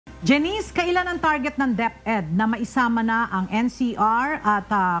Janice, kailan ang target ng DepEd na maisama na ang NCR at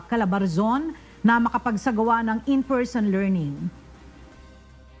Calabarzon na makapagsagawa ng in-person learning?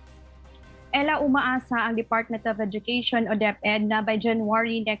 Ella, umaasa ang Department of Education o DepEd na by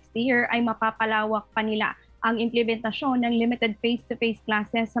January next year ay mapapalawak pa nila ang implementasyon ng limited face-to-face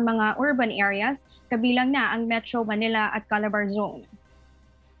classes sa mga urban areas, kabilang na ang Metro Manila at Calabarzon.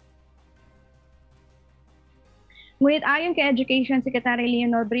 Ngunit ayon kay Education Secretary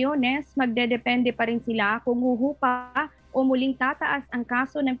Leonor Briones, magdedepende pa rin sila kung huhupa o muling tataas ang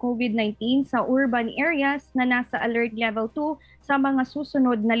kaso ng COVID-19 sa urban areas na nasa alert level 2 sa mga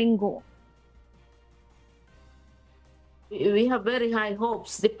susunod na linggo. We have very high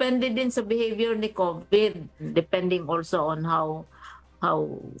hopes. Depende din sa behavior ni COVID, depending also on how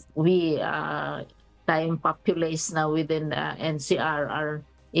we time populace now within NCR are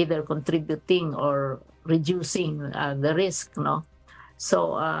either contributing or reducing the risk, no?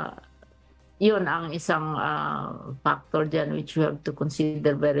 So yun ang isang factor dyan which we have to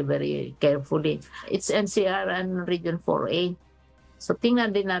consider very, very carefully. It's NCR and Region 4A. So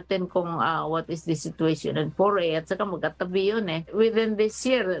tingnan din natin kung what is the situation in 4A at saka magkatabi yun eh. Within this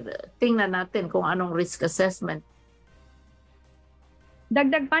year, tingnan natin kung anong risk assessment.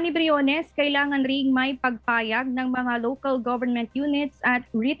 Dagdag pa ni Briones, kailangan ring may pagpayag ng mga local government units at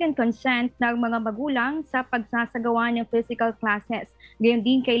written consent ng mga magulang sa pagsasagawa ng physical classes. Gayon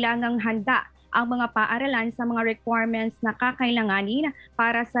din kailangang handa ang mga paaralan sa mga requirements na kakailanganin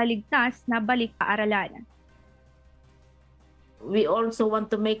para sa ligtas na balik paaralan. We also want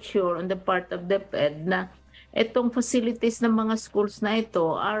to make sure on the part of DepEd na itong facilities ng mga schools na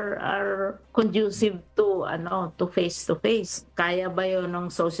ito are conducive to face to face. Kaya ba 'yon ng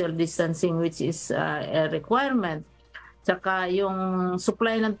social distancing which is a requirement? Saka yung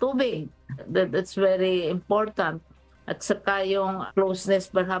supply ng tubig, that's very important. At saka yung closeness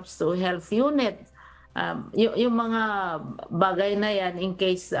perhaps to health unit. Yung mga bagay na yan in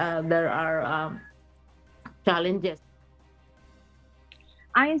case there are challenges.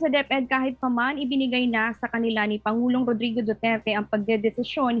 Ayon sa DepEd, kahit paman ibinigay na sa kanila ni Pangulong Rodrigo Duterte ang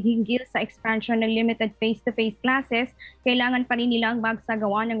pagdedesisyon hinggil sa expansion ng limited face-to-face classes, kailangan pa rin nilang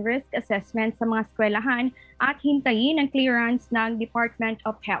magsagawa ng risk assessment sa mga eskwelahan at hintayin ang clearance ng Department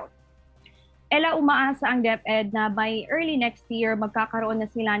of Health. Ella, umaasa ang DepEd na by early next year magkakaroon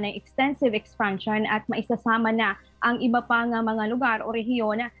na sila ng extensive expansion at maisasama na ang iba pang mga lugar o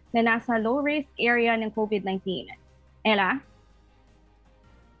rehiyon na nasa low-risk area ng COVID-19. Ella?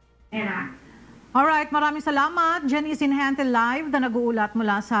 Alright, maraming salamat. Janice Inhante live na nag-uulat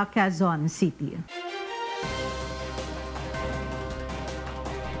mula sa Quezon City.